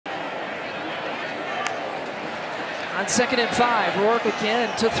On 2nd and 5, Rourke again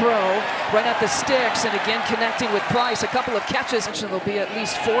to throw, right at the sticks, and again connecting with Price. A couple of catches. There'll be at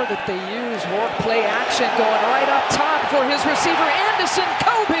least 4 that they use. Rourke play action going right up top for his receiver, Anderson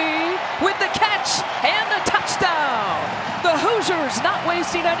Kobe, with the catch and the touchdown. The Hoosiers not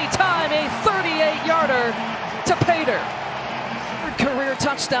wasting any time, a 38-yarder to Pater. Career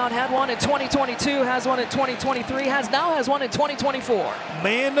touchdown, had one in 2022, has one in 2023, now has one in 2024.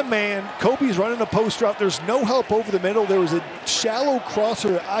 Man to man, Kobe's running a post route. There's no help over the middle. There was a shallow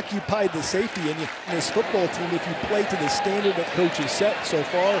crosser that occupied the safety. And in this football team, if you play to the standard that coach has set so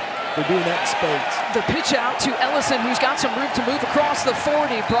far, they're doing that in spades. The pitch out to Ellison, who's got some room to move across the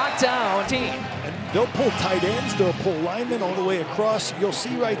 40, brought down. And they'll pull tight ends, they'll pull linemen all the way across. You'll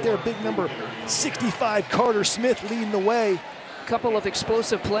see right there, big number 65, Carter Smith leading the way. Couple of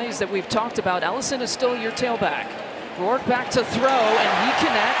explosive plays that we've talked about. Ellison is still your tailback. Rourke back to throw, and he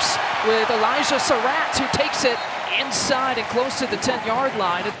connects with Elijah Surratt, who takes it inside and close to the 10-yard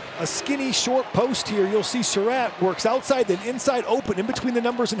line. A skinny, short post here. You'll see Surratt works outside, then inside open, in between the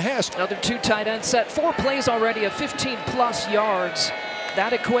numbers and hash. Another 2 tight end set. 4 plays already of 15-plus yards.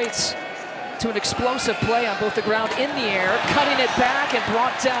 That equates to an explosive play on both the ground and the air, cutting it back and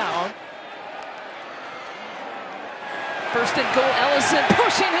brought down. First and goal, Ellison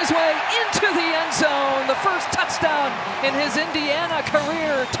pushing his way into the end zone. The first touchdown in his Indiana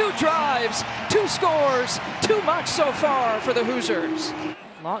career. 2 drives, 2 scores, too much so far for the Hoosiers.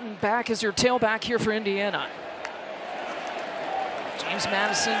 Lawton back as your tailback here for Indiana. James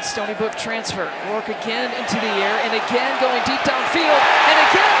Madison, Stony Brook transfer. Rourke again into the air and again going deep downfield and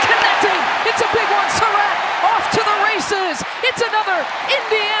again connecting. It's a big one. Surratt off to the races. It's another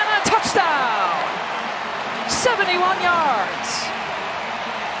Indiana touchdown. 71 yards.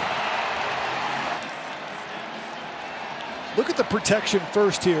 Look at the protection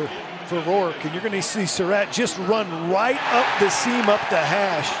first here for Rourke, and you're going to see Surratt just run right up the seam, up the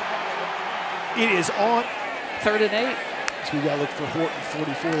hash. It is on. 3rd and 8. So we got to look for Horton,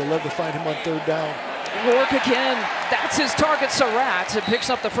 44. They'll love to find him on 3rd down. Rourke again. That's his target, Surratt. It picks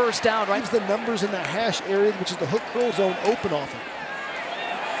up the first down. Right. Leaves the numbers in the hash area, which is the hook curl zone, open off him.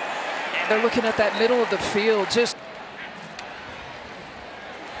 They're looking at that middle of the field. Just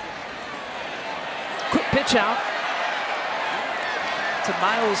quick pitch out to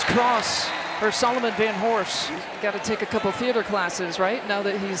Miles Cross or Solomon Van Horst. Got to take a couple theater classes, right? Now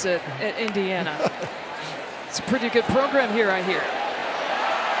that he's at Indiana. It's a pretty good program here, I hear.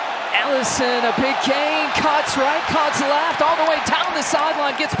 Ellison, a big gain, cuts right, cuts left, all the way down the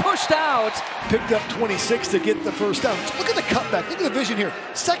sideline, gets pushed out. Picked up 26 to get the first down. Look at the cutback, look at the vision here.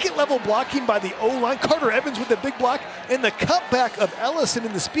 2nd level blocking by the O-line. Carter Evans with the big block, and the cutback of Ellison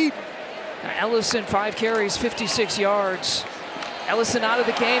in the speed. Now Ellison, 5 carries, 56 yards. Ellison out of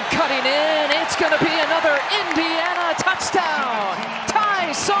the game, cutting in. It's going to be another Indiana touchdown.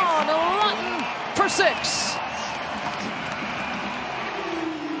 Tyson Lutton for 6.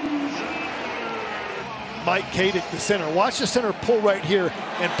 Mike Kadick, the center. Watch the center pull right here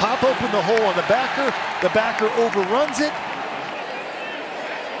and pop open the hole on the backer. The backer overruns it.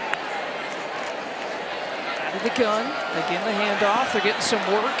 Out of the gun. Again, the handoff. They're getting some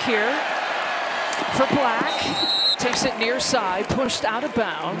work here for Black. Takes it near side, pushed out of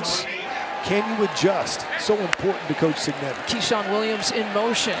bounds. Can you adjust? So important to Coach Signetti. Keyshawn Williams in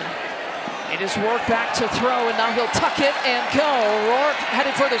motion. It is Rourke back to throw, and now he'll tuck it and go. Rourke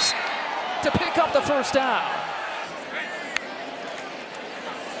headed for this to pick up the first down.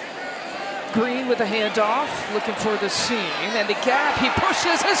 Green with the handoff, looking for the seam and the gap. He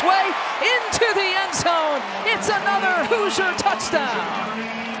pushes his way into the end zone. It's another Hoosier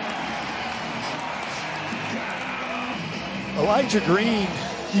touchdown. Elijah Green,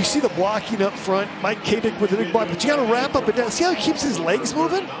 you see the blocking up front. Mike Kadick with a big block, but you got to wrap up and down. See how he keeps his legs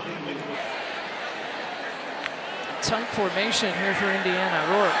moving? Tight formation here for Indiana.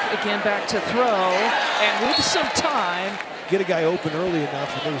 Rourke again back to throw, and with some time. Get a guy open early enough,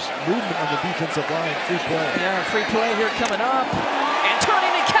 and there's movement on the defensive line. Free play. Yeah, free play here coming up. And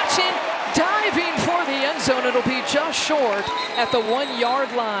turning and catching, diving for the end zone. It'll be just short at the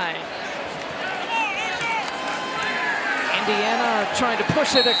 1-yard line. Indiana trying to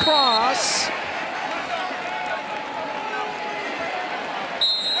push it across.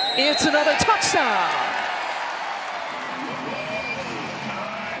 It's another touchdown.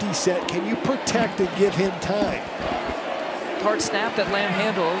 D-set, can you protect and give him time? Hard snap that Lamb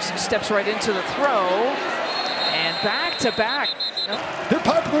handles, steps right into the throw, and back to back. They're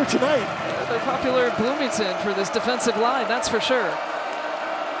popular tonight. They're popular in Bloomington for this defensive line, that's for sure.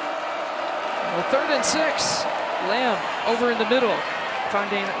 Well, 3rd and 6. Lamb over in the middle,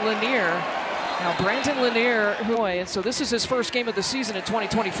 finding Lanier. Now Brandon Lanier, and so this is his first game of the season in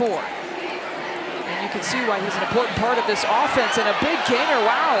 2024. And you can see why he's an important part of this offense, and a big gainer.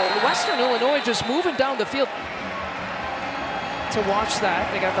 Wow, Western Illinois just moving down the field. To watch that,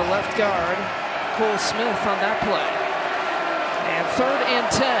 they got the left guard, Cole Smith, on that play. And 3rd and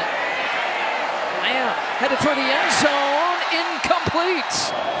 10. Lamb headed for the end zone, incomplete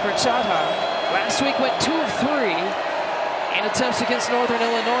for Chata. Last week went 2 of 3 in attempts against Northern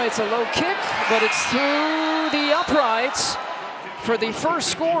Illinois. It's a low kick, but it's through the uprights for the first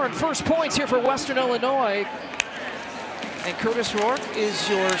score and first points here for Western Illinois. And Curtis Rourke is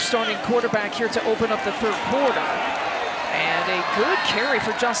your starting quarterback here to open up the 3rd quarter. And a good carry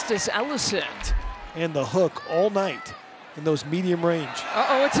for Justice Ellison. And the hook all night in those medium range.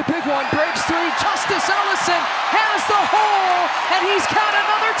 Uh-oh, it's a big one. Breaks through. Justice Ellison has the hole, and he's got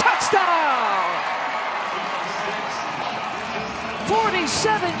another touchdown.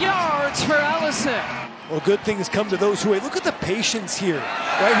 47 yards for Ellison. Well, good things come to those who wait. Look at the patience here.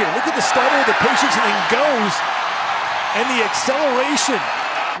 Right here. Look at the stutter, the patience, and then goes. And the acceleration.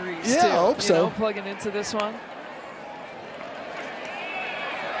 Yeah, I hope so. Plugging into this one.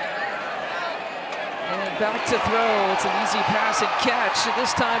 And back to throw. It's an easy pass and catch.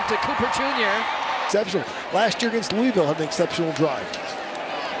 This time to Cooper Jr. Exceptional. Last year against Louisville had an exceptional drive.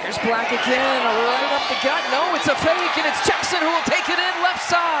 Here's Black again, right up the gut. No, it's a fake, and it's Jackson who will take it in left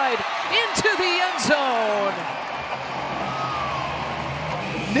side into the end zone.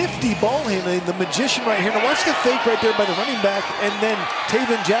 Nifty ball handling, the magician right here. Now watch the fake right there by the running back, and then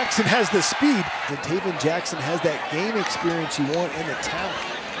Taven Jackson has the speed. And Taven Jackson has that game experience you want and the talent.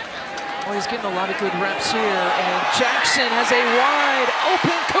 Well, he's getting a lot of good reps here, and Jackson has a wide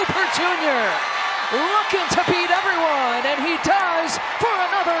open Cooper Jr. looking to beat everyone, and he does for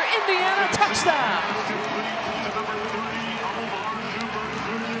another Indiana touchdown.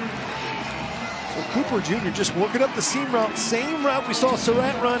 So Cooper Jr. just working up the seam route, same route we saw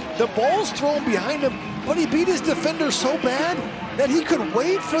Surratt run. The ball's thrown behind him, but he beat his defender so bad that he could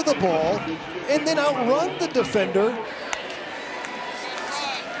wait for the ball and then outrun the defender.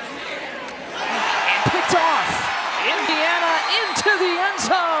 Picked off. Indiana into the end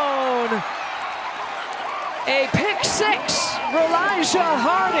zone. A pick 6. Elijah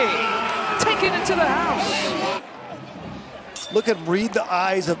Hardy taking it to the house. Look at him read the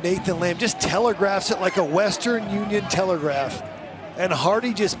eyes of Nathan Lamb. Just telegraphs it like a Western Union telegraph. And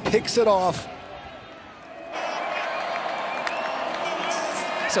Hardy just picks it off.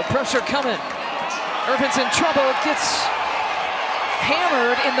 So pressure coming. Irvin's in trouble. Gets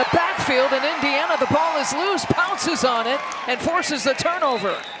hammered in the backfield, and Indiana, the ball is loose, pounces on it, and forces the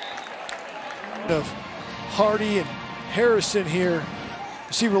turnover. Of Hardy and Harrison here.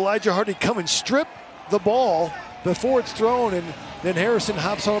 You see Elijah Hardy come and strip the ball before it's thrown, and then Harrison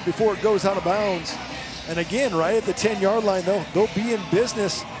hops on it before it goes out of bounds. And again, right at the 10-yard line, they'll be in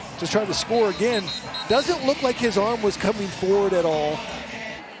business to try to score again. Doesn't look like his arm was coming forward at all.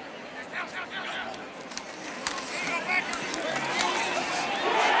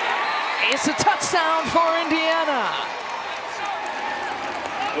 It's a touchdown for Indiana.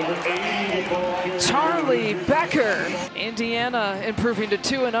 Charlie Becker. Indiana improving to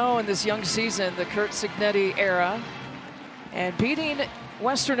 2-0 in this young season, the Kurt Cignetti era, and beating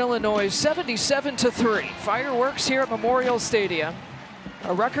Western Illinois 77-3. Fireworks here at Memorial Stadium.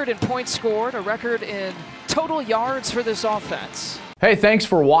 A record in points scored, a record in total yards for this offense. Hey, thanks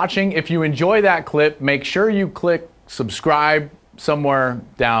for watching. If you enjoy that clip, make sure you click subscribe somewhere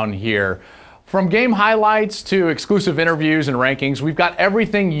down here. From game highlights to exclusive interviews and rankings, we've got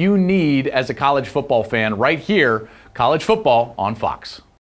everything you need as a college football fan right here, College Football on Fox.